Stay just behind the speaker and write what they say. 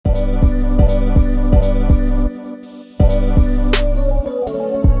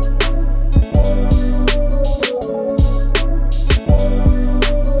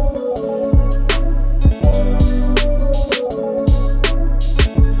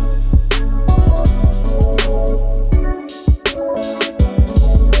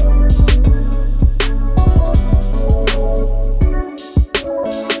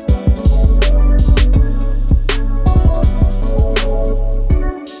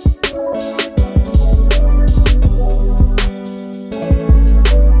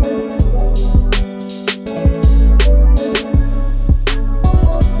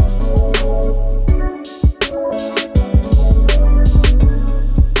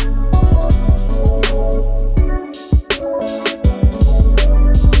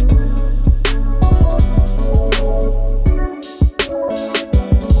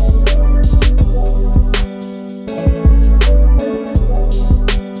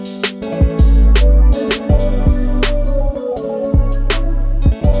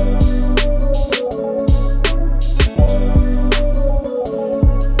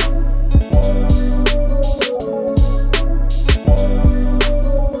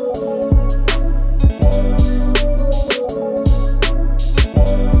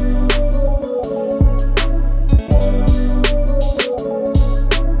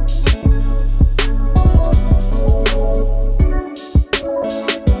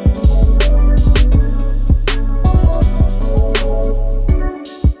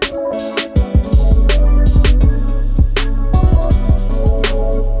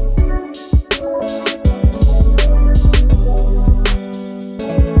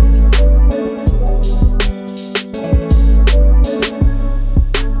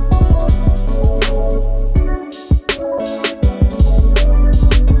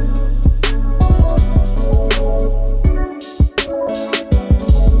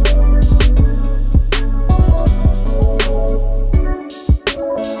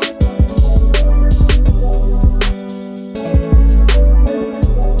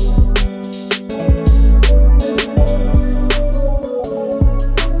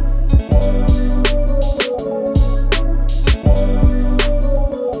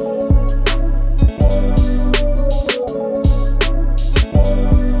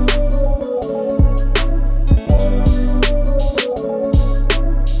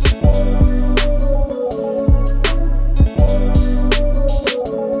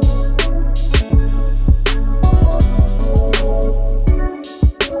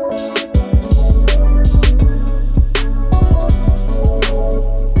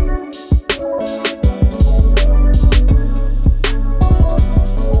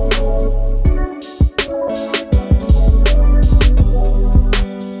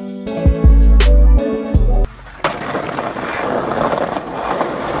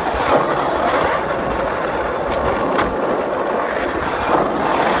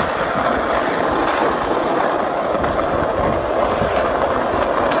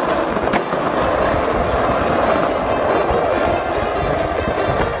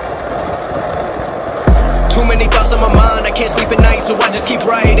many thoughts on my mind, I can't sleep at night, so I just keep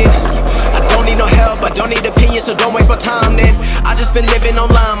writing. I don't need no help, I don't need opinions, so don't waste my time then. I just been living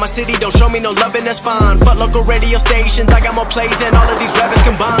online, my city don't show me no loving, that's fine. Fuck local radio stations, I got more plays than all of these rappers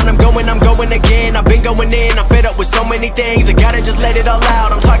combined. I'm going again, I've been going in, I'm fed up with so many things, I gotta just let it all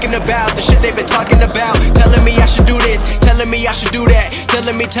out. I'm talking about the shit they've been talking about, telling me I should do this, telling me I should do that,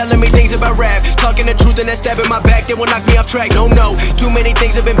 telling me things about rap, talking the truth and then stabbing my back, they will knock me off track. No, too many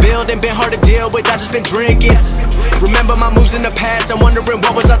things have been building, been hard to deal with, I just been drinking. Remember my moves in the past, I'm wondering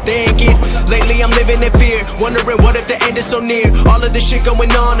what was I thinking. Lately I'm living in fear, wondering what if the end is so near. All of this shit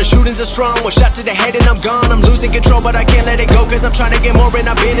going on, the shootings are strong, one shot to the head and I'm gone. I'm losing control but I can't let it go, cause I'm trying to get more. And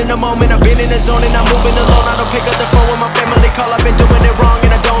I've been in the moment, I've been in the zone, and I'm moving alone. I don't pick up the phone when my family call, I've been doing it wrong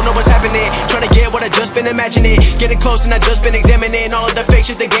and I don't know what's happening. Trying to get what I just been imagining, getting close and I just been examining all of the fake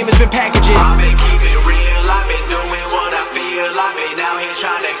shit the game has been packaging. I've been keeping it real, I've been doing what I feel, I've been out here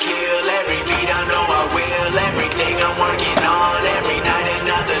trying to kill every beat, I know I will. Everything I'm working on, every night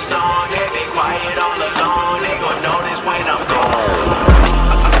another song. They've been quiet all along, they gon' notice when I'm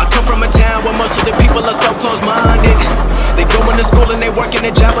gone. I come from a town where most of the people are so close-minded. They go into school and they work in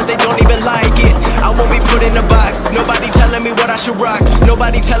a job but they don't even like it. I won't be put in a box, nobody telling me what I should rock,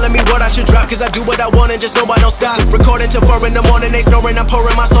 nobody telling me what I should drop, cause I do what I want and just know I don't stop. Recording till 4 in the morning, they snoring, I'm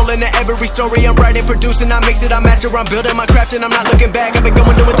pouring my soul into every story. I'm writing, producing, I mix it, I master, I'm building my craft and I'm not looking back. I've been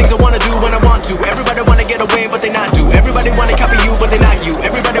going doing things I wanna do when I want to. Everybody wanna get away but they not do. Everybody wanna copy you but they not you.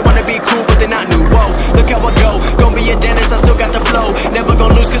 Everybody wanna be cool but they not new. Whoa, look how I go, gon' be a dentist, I still got the flow. Never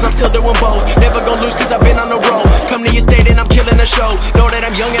gon' lose cause I'm still doing both. Never gon' lose cause I've been on the road. Come to your state and I'm killing the show. Know that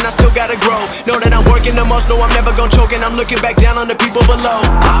I'm young and I still gotta grow. Know that I'm working the most, know I'm never gon' choke, and I'm looking back down on the people below.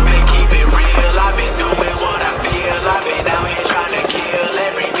 I've been keeping real, I've been doing what I feel, I've been out here trying to kill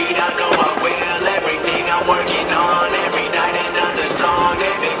every beat, I know I will. Everything I'm working on, every night another song.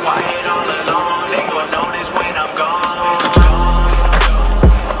 They've been quiet all along, they gon' notice when I'm gone.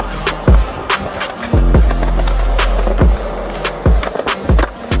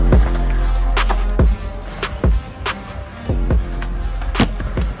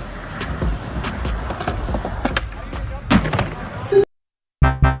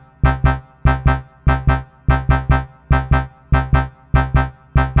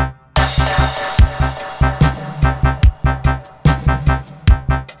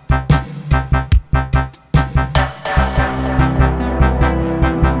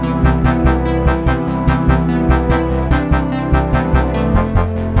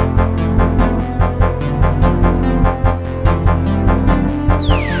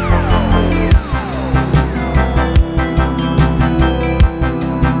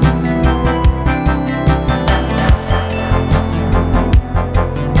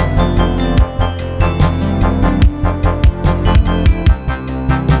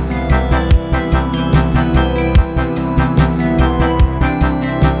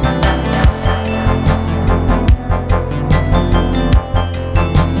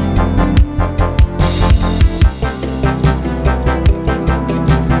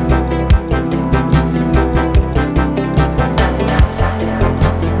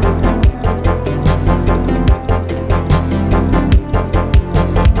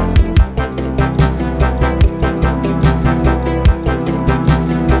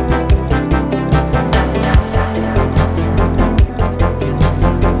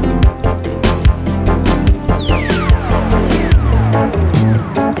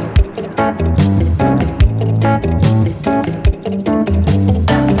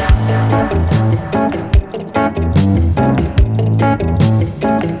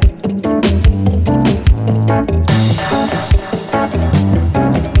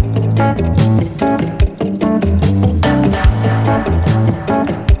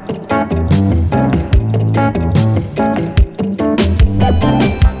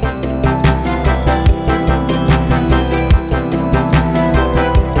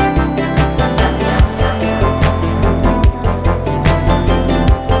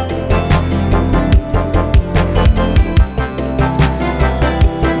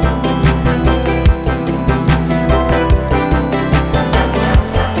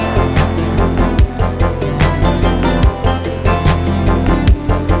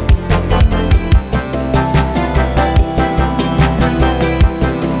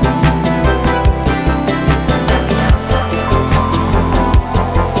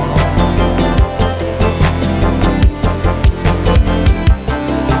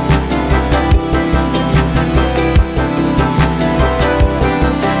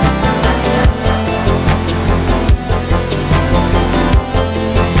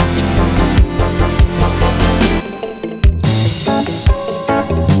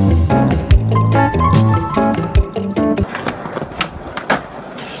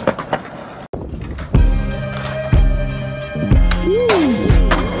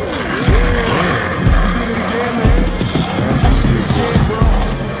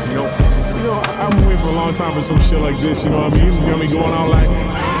 one time for some shit like this, you know what I mean? You got me going out like.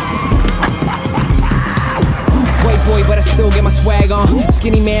 White boy, but I still get my swag on.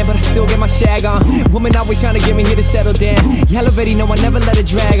 Skinny man, but I still get my shag on. Woman always trying to get me here to settle down. Y'all already know I never let it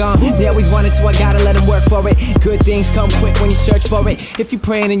drag on. They always want it, so I gotta let them work for it. Good things come quick when you search for it. If you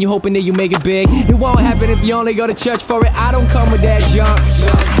praying and you hoping that you make it big, it won't happen if you only go to church for it. I don't come with that junk,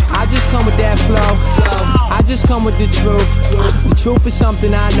 I just come with that flow. I just come with the truth. The truth is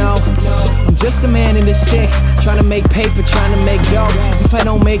something I know. I'm just a man in the six, trying to make paper, trying to make dough. If I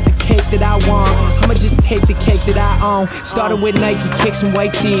don't make the cake that I want, I'ma just take the cake that I own. Started with Nike kicks and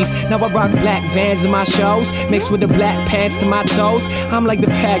white tees. Now I rock black Vans in my shows, mixed with the black pants to my toes. I'm like the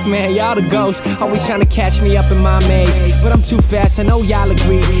Pac-Man, y'all the ghosts. Always trying to catch me up in my maze, but I'm too fast, I know y'all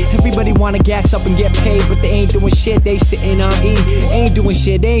agree. Everybody wanna gas up and get paid, but they ain't doing shit, they sitting on E. Ain't doing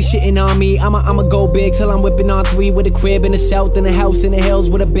shit, they ain't shitting on me. I'ma go big till I'm whipping on 3 with a crib in the south and a house in the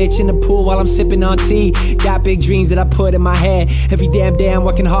hills with a bitch in the pool while I'm sipping on tea. Got big dreams that I put in my head. Every damn day I'm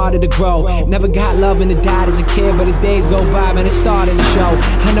working harder to grow. Never got love and it died as a kid, but as days go by, man, it's starting to show.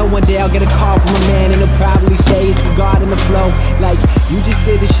 I know one day I'll get a call from a man and he'll probably say it's regarding the flow. Like, you just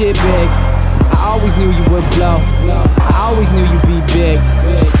did the shit big. I always knew you would blow. I always knew you'd be big.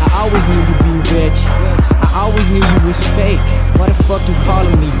 I always knew you'd be rich. I always knew you was fake. Why the fuck you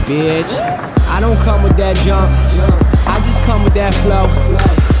calling me, bitch? I don't come with that junk, I just come with that flow.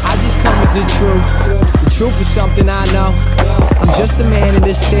 I just come with the truth. The truth is something I know. I'm just a man in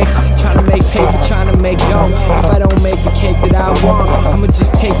the six, trying to make paper, trying to make dough. If I don't make the cake that I want, I'ma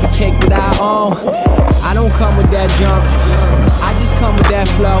just take the cake that I own. I don't come with that junk, I just come with that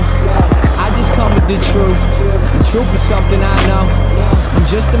flow. I just come with the truth. The truth is something I know. I'm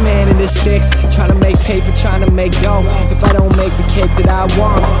just a man in the six, trying to make paper, trying to make dough. If I don't make the cake that I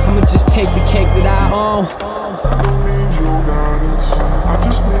want, I'ma just take the cake that I own. I don't need your guidance, I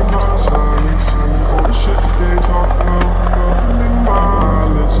just need my silence. All the shit that they talk about, nothing in my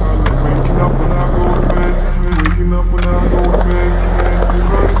eyelids. I like waking up when I go to bed, waking up when I go to bed. You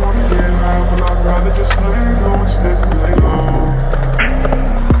really wanna get high, but I'd rather just lay low and stick and lay low.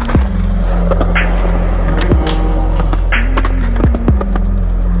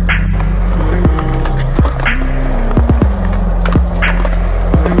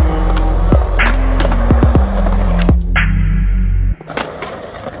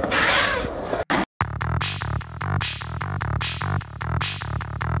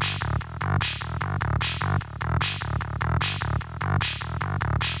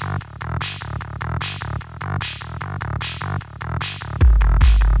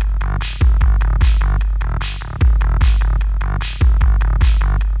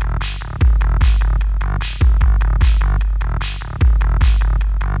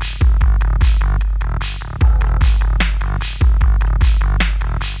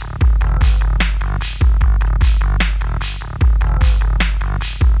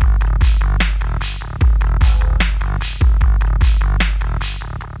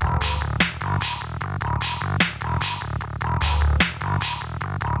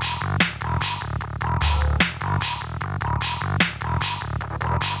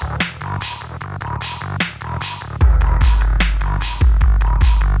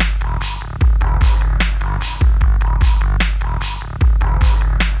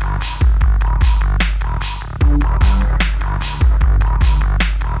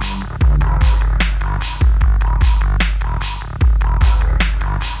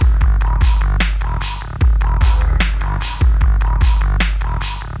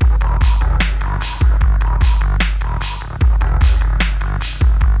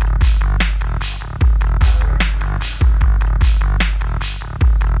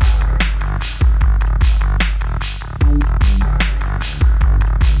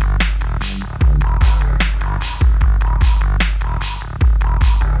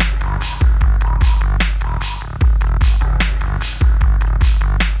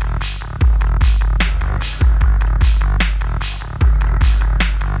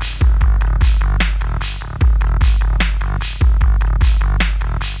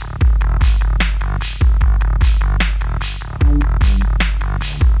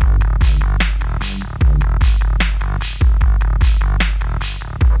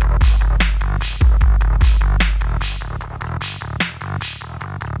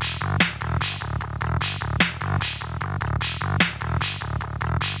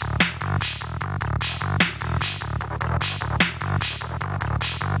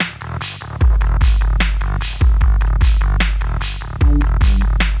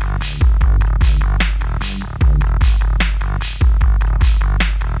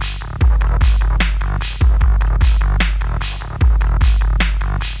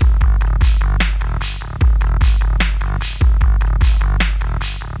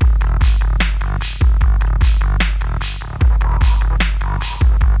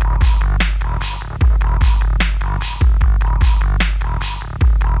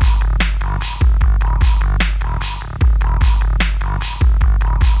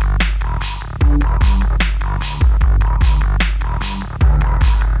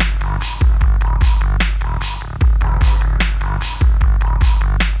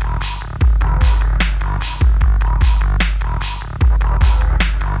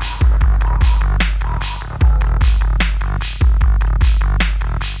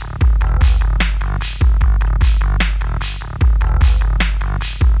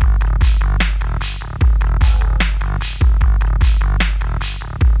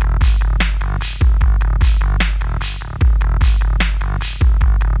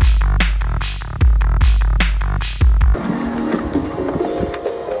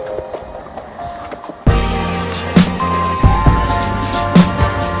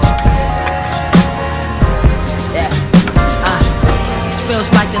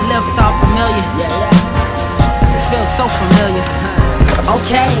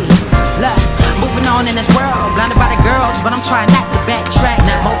 Hey, look, moving on in this world, blinded by the girls, but I'm trying not to backtrack.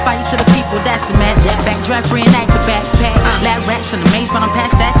 More fire to the people, that's a match. Backdraft, reenact the backpack. Lab rats in the maze, but I'm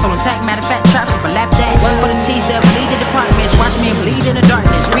past that. So intact, matter of fact, traps up a lap that. For the cheese, they'll bleed the departments. Watch me bleed in the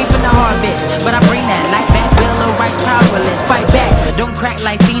darkness, reaping the harvest. But I bring that light back, build a rights powerless. Fight back, don't crack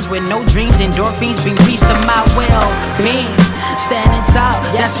like fiends with no dreams. Endorphins being preached to my well-being. Standing tall,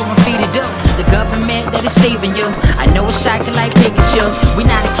 that's what my feet do. The government that is saving you. I know it's shocking like Pikachu. We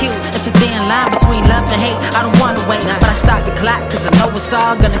not acute, it's a thin line between love and hate. I don't wanna wait, but I start the clock, cause I know it's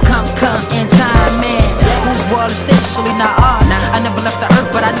all gonna come in time, man. Whose world is this? Surely not ours. I never left the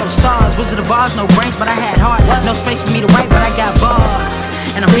earth, but I know stars. Wizard of Oz, no brains, but I had heart. No space for me to write, but I got bars.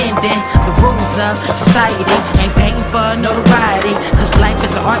 And I'm bending the rules of society. Ain't paying for notoriety, cause life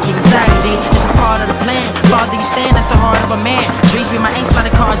is an art, anxiety. It's a part of the plan. Farther you stand, that's the heart of a man. Dreams be my ace, lot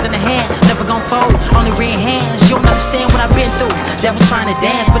of cards in the hand. Never gon' fold, only red hands. You don't understand what I've been through. Devil's trying to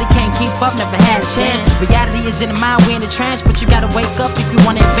dance, but he can't keep up, never had a chance. Reality is in the mind, we in the trance, but you gotta wake up if you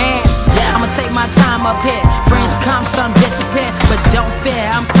wanna advance. I'ma take my time up here. Friends come, some disappear, but don't fear,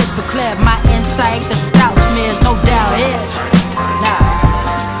 I'm crystal clear. My insight is without smears, no doubt here. Nah.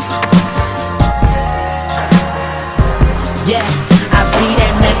 Yeah, I be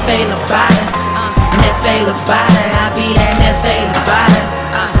that Nefe Labada, Nefe Labada. I be that Nefe Labada,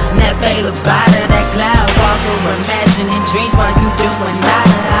 Nefe Labada. That cloud walker, imagining dreams while you doing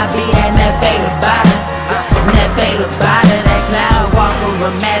nada. I be that Nefe Labada, Nefe Labada. That cloud walker,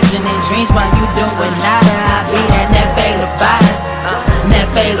 imagining dreams while you doing nada. I be that Nefe Labada,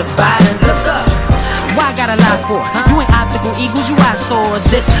 Nefe Labada. Look up. Why I got a lie for? You ain't optical eagles, you eyesores.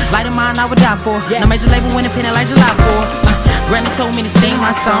 This light of mine I would die for. No major label winning pen like July for. Granny told me to sing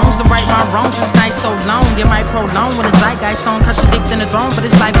my songs, to right my wrongs. This night so long, it might prolong with a zeitgeist song contradicting the throne, but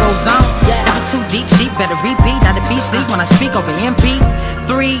this life goes on. If it's too deep, sheep better repeat. Not to be sleep when I speak over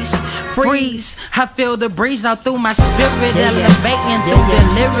MP3s. Freeze, I feel the breeze out through my spirit, elevating through the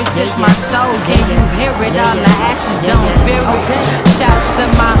lyrics. This my soul, can you hear it? All the ashes don't fear it. Shouts to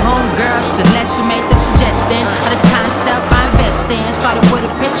my homegirl Celeste, who made the suggestion of this concept I invest in. Started with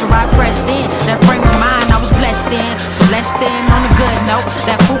a picture I pressed in. That frame of mind I was blessed in. So let's stand on a good note.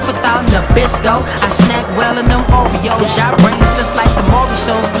 That food for thought Nabisco. I snack well in them Oreos. Y'all brains just like the Maury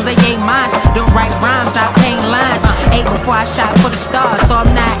shows, cause they ain't mine. Don't write rhymes, I paint lines. Ate before I shot for the stars, so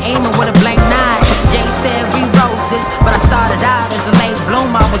I'm not aiming with a blank nine. Ye said we roses, but I started out as a late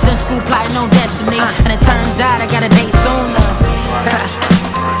bloomer. I was in school plotting on destiny, and it turns out I got a date sooner.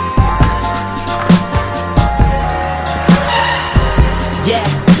 Yeah,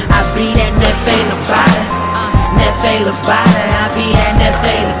 I be that Nefe Labada, Nefe Labada. I be that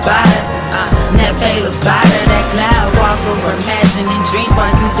Nefe Labada, Nefe Labada. That cloud walker, imagining dreams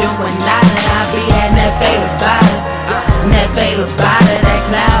while you doing nada. I be that Nefe Labada, Nefe Labada. That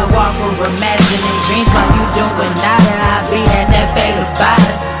cloud walker, imagining dreams while you doing nada. I be that Nefe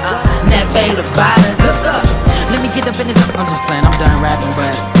Labada, Nefe Labada. Look up, let me get up in this. I'm just playing, I'm done rapping, but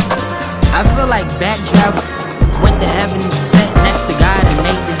I feel like Backdraft went to heaven and sat next to God and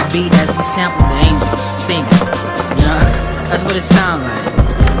made this beat as he sampled the angels singing. You know, that's what it sounds like.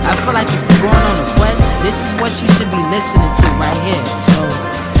 I feel like if you're going on a quest, this is what you should be listening to right here. So,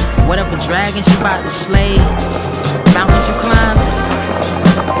 whatever dragons you about to slay, mountains you climb,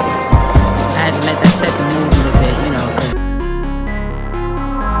 I had to let that set the mood a little bit, you know.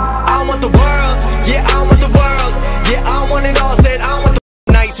 I want the world, yeah, I want the world. Yeah, I want it all, said I want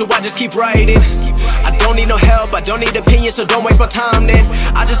the night, so I just keep writing. I don't need no help, I don't need opinions, so don't waste my time then.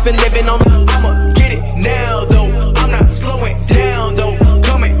 I just been living on, I'ma get it now though. I'm not slowing down though,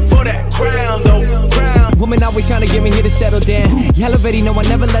 coming for that crown though. Woman always trying to get me here to settle down. Y'all already know I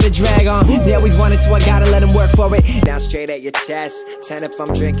never let it drag on. They always want it, so I gotta let them work for it. Down straight at your chest. 10 if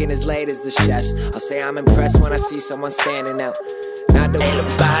I'm drinking as late as the chefs. I'll say I'm impressed when I see someone standing out. Not the way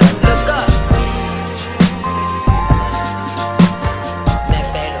about it. Look up.